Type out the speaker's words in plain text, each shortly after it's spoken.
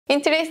In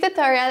today's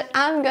tutorial,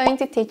 I'm going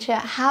to teach you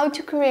how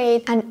to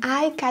create an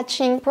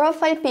eye-catching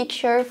profile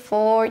picture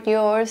for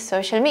your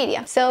social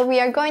media. So we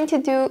are going to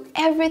do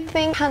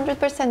everything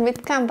 100%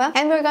 with Canva,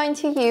 and we're going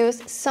to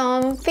use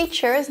some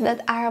features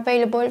that are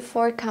available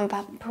for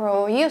Canva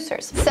Pro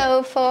users.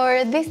 So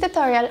for this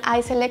tutorial,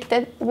 I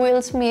selected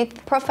Will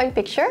Smith profile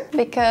picture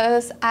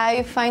because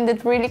I find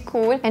it really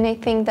cool and I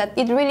think that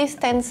it really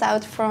stands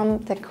out from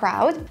the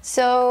crowd.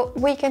 So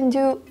we can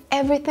do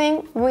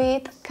everything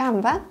with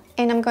Canva.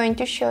 And I'm going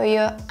to show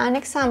you an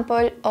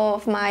example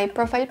of my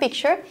profile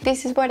picture.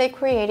 This is what I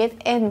created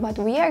and what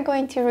we are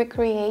going to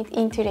recreate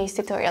in today's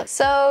tutorial.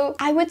 So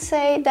I would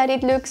say that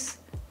it looks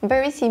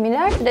very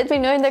similar. Let me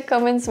know in the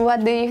comments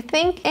what do you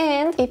think,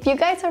 and if you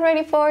guys are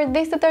ready for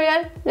this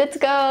tutorial, let's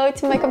go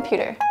to my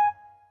computer.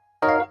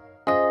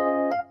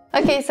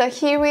 Okay, so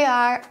here we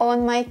are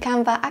on my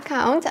Canva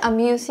account. I'm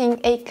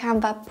using a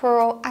Canva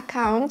Pro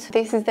account.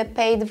 This is the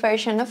paid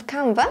version of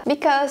Canva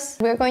because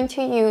we're going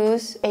to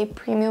use a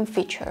premium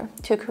feature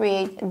to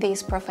create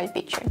this profile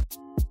picture.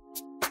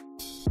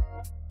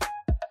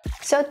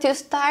 So to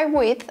start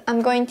with,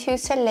 I'm going to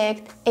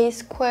select a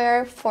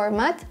square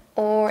format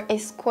or a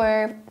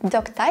square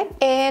doc type,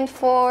 and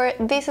for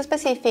this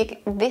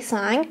specific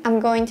design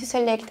I'm going to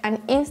select an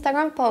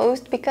Instagram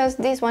post because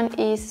this one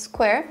is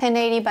square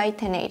 1080 by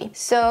 1080.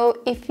 So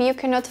if you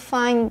cannot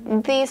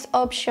find this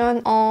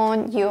option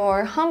on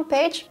your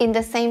homepage in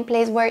the same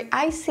place where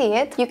I see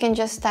it, you can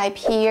just type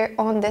here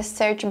on the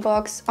search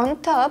box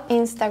on top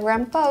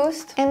Instagram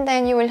post, and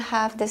then you will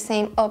have the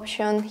same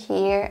option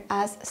here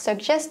as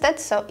suggested,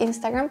 so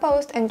Instagram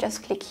post, and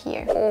just click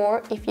here.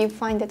 Or if you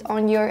find it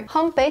on your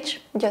homepage,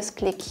 just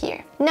click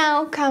here.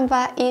 Now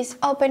Canva is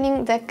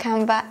opening the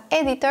Canva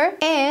editor,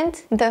 and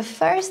the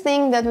first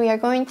thing that we are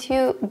going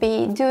to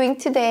be doing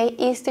today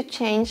is to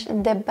change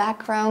the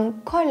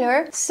background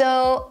color.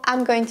 So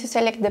I'm going to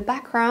select the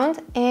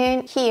background,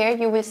 and here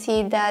you will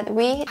see that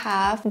we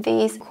have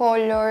this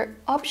color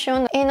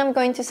option, and I'm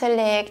going to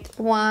select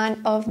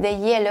one of the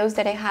yellows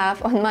that I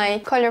have on my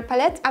color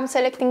palette. I'm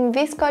selecting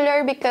this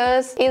color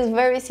because it's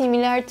very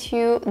similar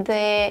to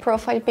the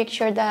profile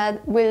picture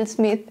that Will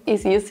Smith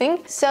is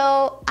using.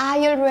 So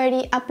I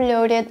already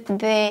uploaded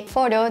the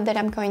photo that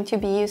I'm going to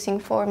be using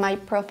for my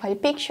profile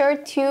picture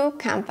to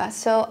Canva.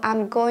 So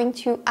I'm going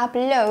to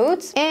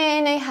upload,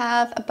 and I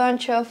have a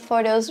bunch of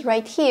photos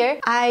right here.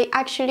 I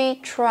actually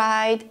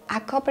tried a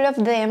couple of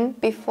them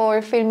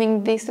before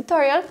filming this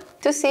tutorial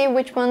to see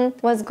which one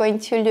was going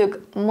to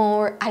look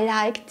more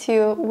alike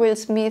to Will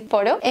Smith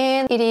photo,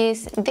 and it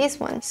is this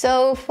one.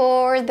 So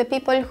for the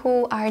people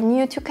who are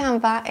new to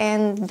Canva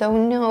and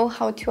don't know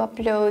how to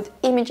upload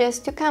images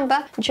to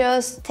Canva,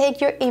 just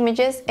take your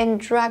images and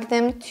drag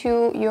them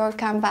to your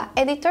Canva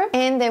editor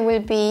and they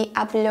will be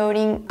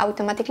uploading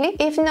automatically.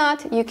 If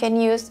not, you can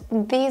use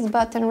this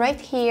button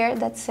right here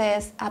that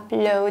says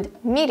upload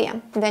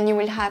media. Then you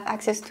will have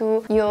access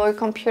to your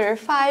computer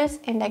files,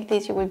 and like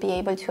this you will be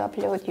able to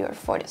upload your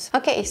photos.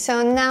 Okay,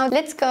 so now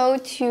let's go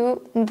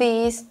to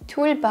this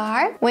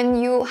toolbar.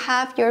 When you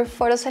have your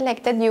photo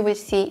selected, you will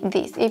see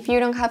this. If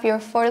you don't have your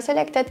photo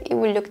selected, it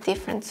will look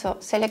different. So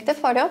select the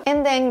photo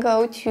and then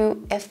go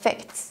to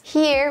effects.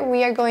 Here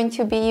we are going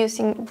to be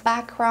using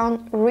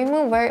background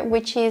remover,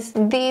 which is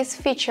this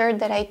feature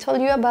that I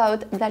told you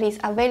about that is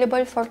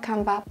available for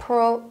Canva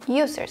Pro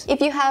users.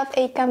 If you have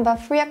a Canva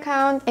free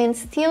account and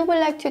still would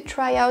like to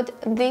try out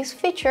this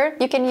feature,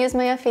 you can use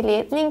my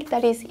affiliate link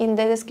that is in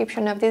the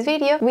description of this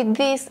video. With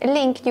this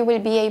link you will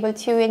be able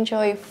to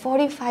enjoy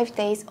 45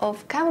 days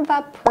of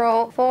Canva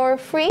Pro for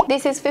free.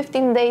 This is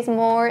 15 days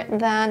more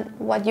than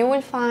what you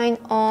will find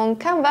on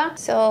Canva.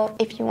 So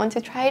if you want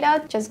to try it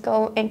out, just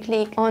go and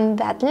click on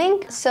that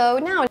link. So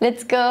now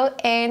let's go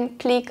and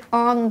click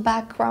on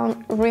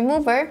background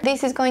remover.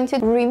 This is going to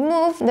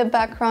remove the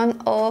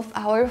background of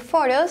our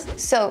photos.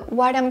 So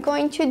what I'm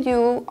going to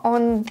do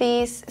on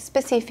this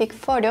specific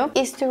photo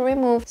is to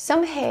remove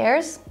some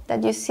hairs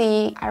that you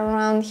see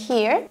around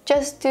here,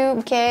 just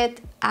to get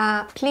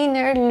a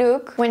cleaner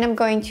look when I'm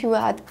going to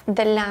add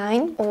the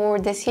line or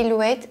the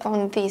silhouette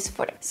on this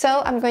photo.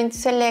 So I'm going to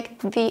select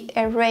the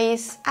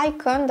erase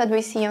icon that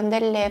we see on the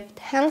left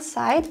hand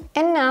side,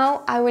 and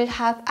now I will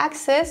have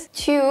access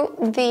to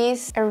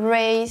this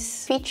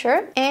erase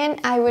feature, and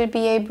I will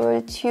be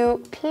able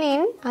to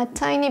clean a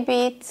tiny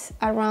bit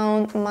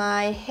around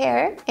my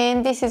hair,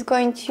 and this is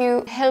going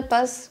to help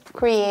us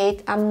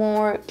create a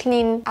more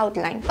clean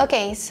outline.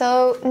 Okay,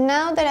 so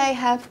now that I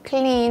have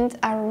cleaned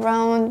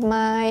around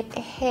my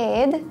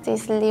head,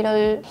 these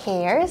little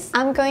hairs,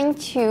 I'm going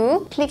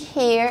to click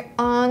here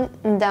on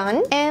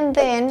done and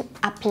then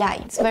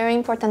apply. It's very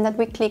important that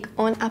we click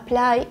on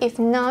apply. If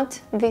not,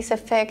 this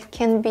effect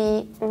can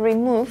be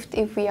removed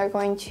if we are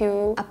going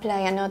to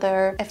apply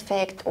another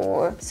effect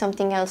or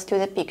something else to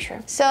the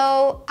picture.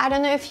 So I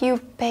don't know if you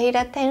paid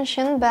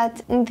attention,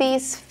 but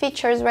these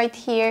features right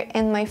here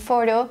in my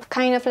photo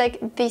kind of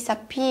like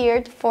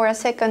disappeared for a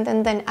second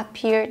and then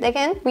appeared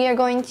again. We are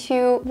going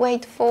to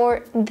wait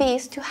for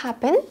this to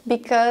happen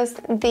because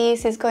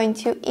this is going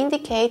to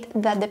indicate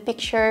that the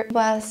picture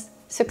was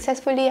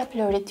successfully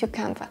uploaded to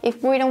Canva.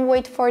 If we don't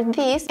wait for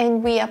this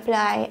and we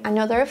apply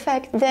another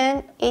effect,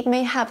 then it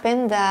may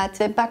happen that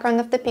the background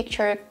of the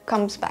picture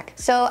comes back.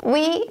 So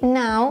we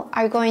now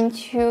are going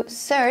to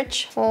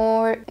search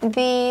for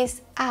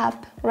this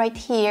app right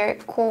here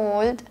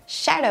called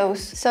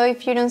Shadows. So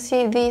if you don't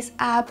see this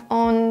app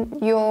on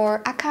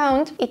your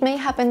account, it may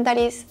happen that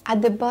it's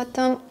at the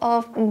bottom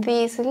of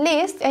this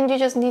list and you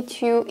just need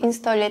to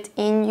install it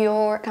in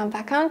your Canva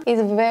account.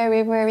 It's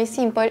very, very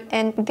simple,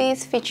 and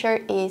this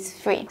feature is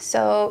free.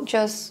 So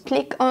just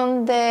click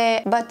on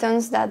the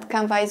buttons that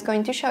Canva is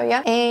going to show you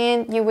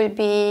and you will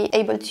be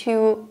able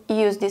to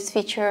use this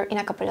feature in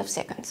a couple of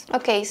seconds.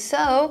 Okay,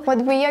 so what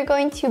we are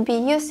going to be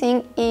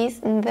using is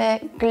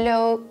the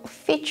glow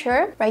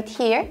feature right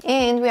here,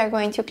 and we are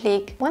going to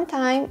click one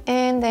time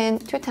and then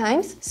 2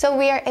 times, so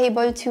we are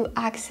able to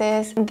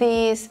access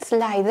these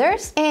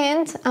sliders.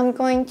 And I'm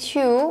going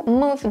to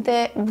move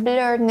the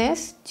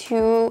blurriness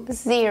to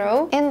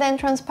 0 and then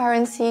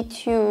transparency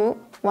to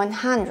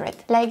 100.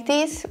 Like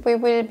this, we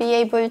will be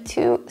able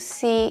to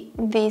see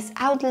this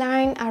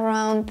outline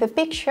around the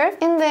picture,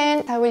 and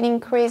then I will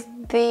increase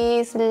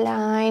this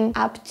line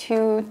up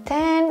to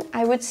 10,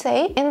 I would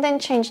say, and then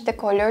change the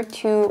color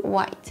to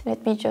white.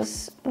 Let me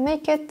just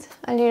make it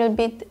a little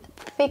bit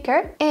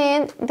thicker,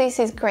 and this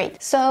is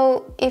great.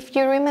 So if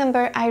you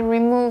remember, I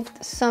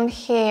removed some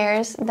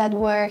hairs that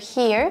were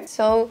here.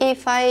 So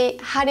if I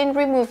hadn't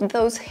removed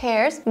those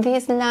hairs,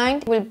 this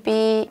line will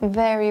be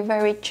very,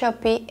 very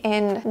choppy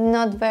and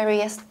not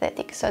very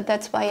aesthetic. So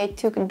that's why I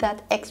took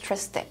that extra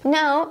step.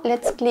 Now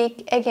let's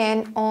click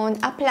again on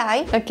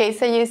apply. Okay,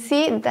 so you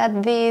see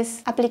that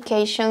these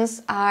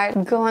applications are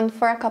gone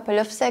for a couple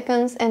of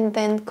seconds and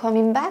then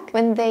coming back.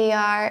 When they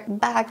are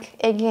back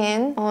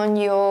again on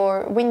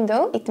your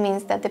window, it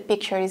means that the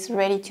picture is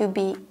ready to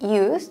be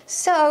used.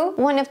 So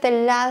one of the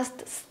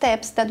last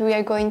steps that we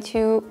are going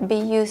to be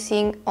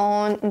using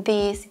on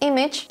this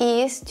image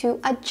is to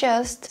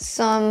adjust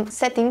some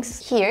settings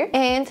here,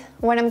 and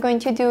what I'm going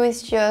to do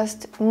is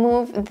just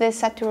move the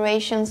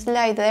saturation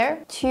slider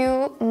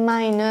to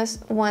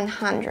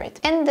 -100,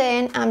 and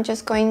then I'm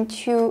just going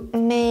to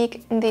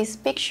make this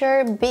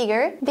picture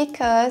bigger,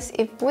 because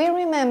if we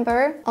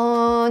remember,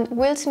 on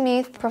Will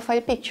Smith's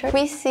profile picture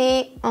we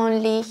see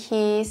only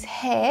his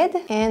head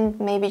and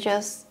maybe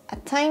just a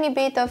tiny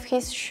bit of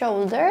his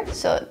shoulder.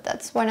 So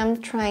that's what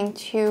I'm trying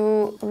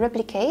to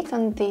replicate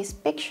on this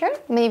picture.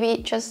 Maybe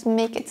just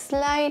make it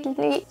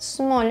slightly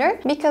smaller,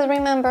 because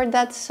remember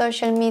that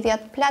social media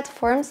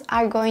platforms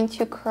are going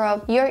to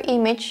crop your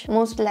image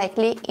most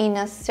likely in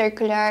a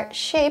circular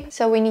shape.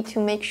 So we need to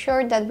make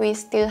sure that we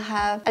still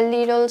have a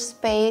little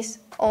space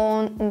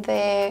on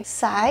the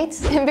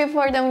sides. And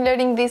before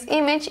downloading this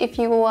image, if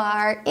you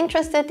are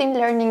interested in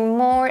learning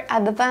more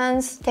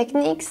advanced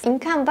techniques in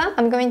Canva,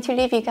 I'm going to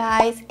leave you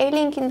guys a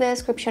link in the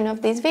description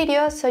of this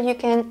video so you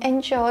can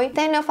enjoy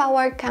 10 of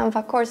our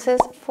Canva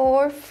courses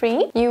for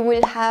free. You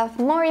will have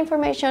more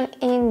information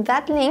in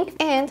that link,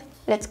 and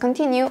let's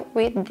continue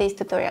with this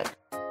tutorial.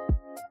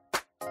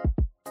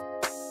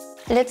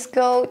 Let's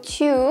go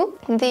to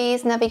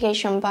this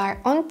navigation bar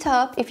on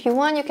top. If you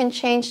want, you can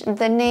change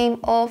the name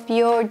of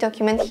your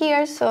document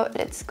here. So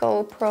let's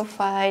go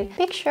profile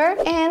picture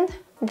and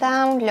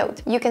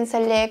download. You can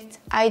select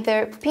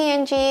either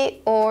PNG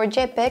or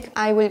JPEG.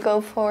 I will go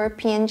for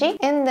PNG,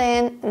 and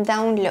then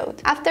download.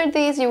 After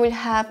this, you will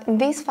have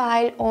this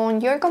file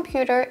on your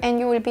computer and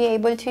you will be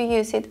able to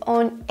use it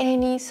on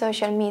any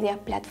social media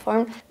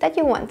platform that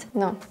you want.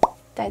 No,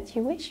 that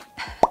you wish.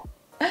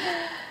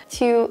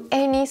 To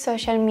any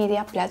social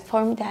media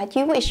platform that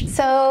you wish.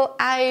 So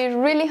I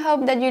really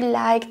hope that you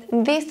liked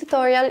this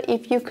tutorial.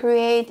 If you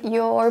create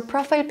your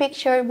profile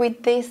picture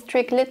with this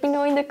trick, let me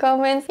know in the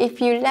comments.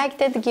 If you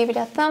liked it, give it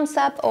a thumbs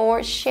up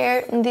or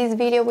share this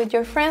video with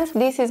your friends.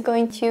 This is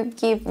going to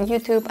give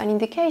YouTube an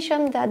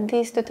indication that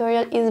this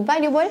tutorial is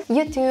valuable.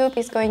 YouTube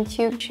is going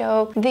to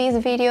show this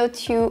video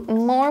to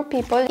more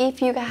people.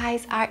 If you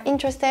guys are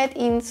interested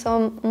in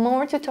some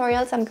more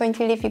tutorials, I'm going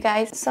to leave you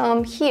guys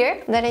some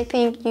here that I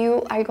think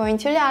you are going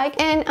to like,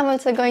 and I'm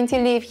also going to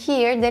leave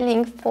here the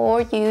link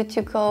for you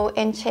to go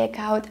and check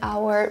out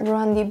our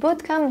RonDi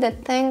Bootcamp, the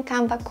 10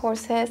 Canva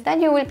courses that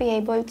you will be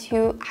able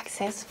to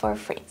access for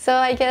free. So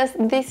I guess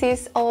this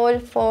is all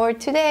for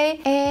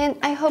today, and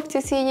I hope to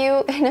see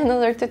you in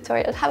another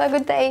tutorial. Have a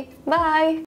good day. Bye!